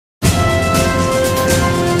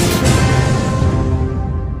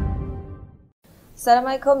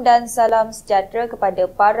Assalamualaikum dan salam sejahtera kepada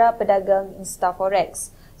para pedagang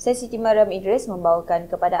InstaForex. Saya Siti Mariam Idris membawakan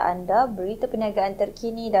kepada anda berita perniagaan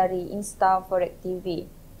terkini dari InstaForex TV.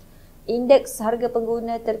 Indeks harga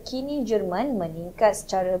pengguna terkini Jerman meningkat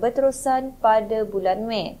secara berterusan pada bulan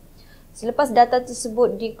Mei. Selepas data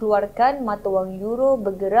tersebut dikeluarkan, mata wang euro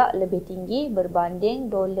bergerak lebih tinggi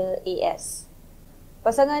berbanding dolar AS.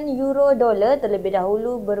 Pasangan euro-dolar terlebih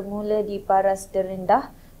dahulu bermula di paras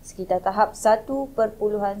terendah sekitar tahap 1.1100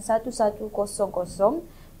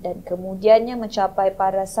 dan kemudiannya mencapai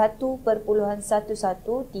paras 1.1136.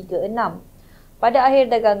 Pada akhir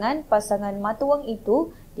dagangan, pasangan mata wang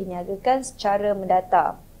itu diniagakan secara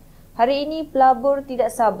mendata. Hari ini pelabur tidak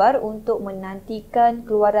sabar untuk menantikan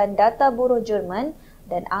keluaran data buruh Jerman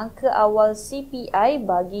dan angka awal CPI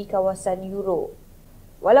bagi kawasan euro.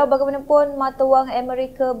 Walau bagaimanapun, mata wang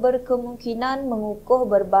Amerika berkemungkinan mengukuh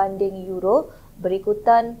berbanding euro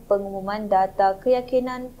berikutan pengumuman data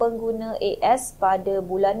keyakinan pengguna AS pada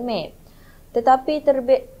bulan Mei. Tetapi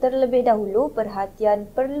terlebih dahulu, perhatian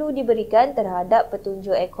perlu diberikan terhadap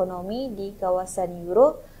petunjuk ekonomi di kawasan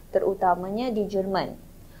euro, terutamanya di Jerman.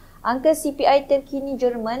 Angka CPI terkini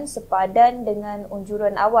Jerman sepadan dengan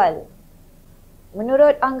unjuran awal.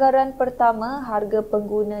 Menurut anggaran pertama, harga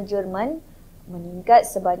pengguna Jerman meningkat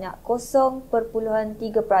sebanyak 0.3%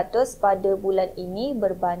 pada bulan ini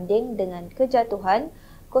berbanding dengan kejatuhan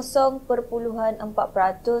 0.4%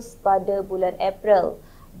 pada bulan April.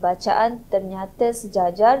 Bacaan ternyata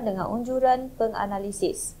sejajar dengan unjuran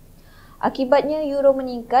penganalisis. Akibatnya, euro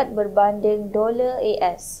meningkat berbanding dolar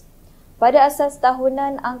AS. Pada asas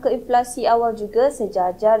tahunan, angka inflasi awal juga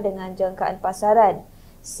sejajar dengan jangkaan pasaran.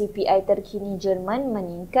 CPI terkini Jerman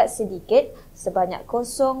meningkat sedikit sebanyak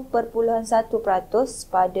 0.1%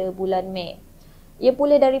 pada bulan Mei. Ia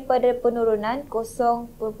pulih daripada penurunan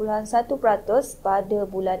 0.1% pada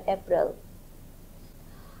bulan April.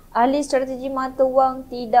 Ahli strategi mata wang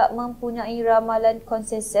tidak mempunyai ramalan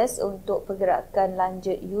konsensus untuk pergerakan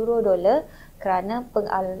lanjut euro-dolar kerana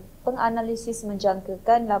penganalisis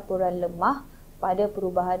menjangkakan laporan lemah pada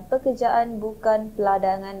perubahan pekerjaan bukan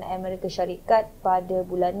peladangan Amerika Syarikat pada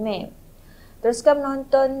bulan Mei. Teruskan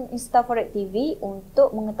menonton InstaForex TV untuk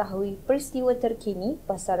mengetahui peristiwa terkini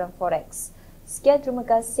pasaran forex. Sekian, terima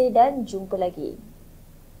kasih dan jumpa lagi.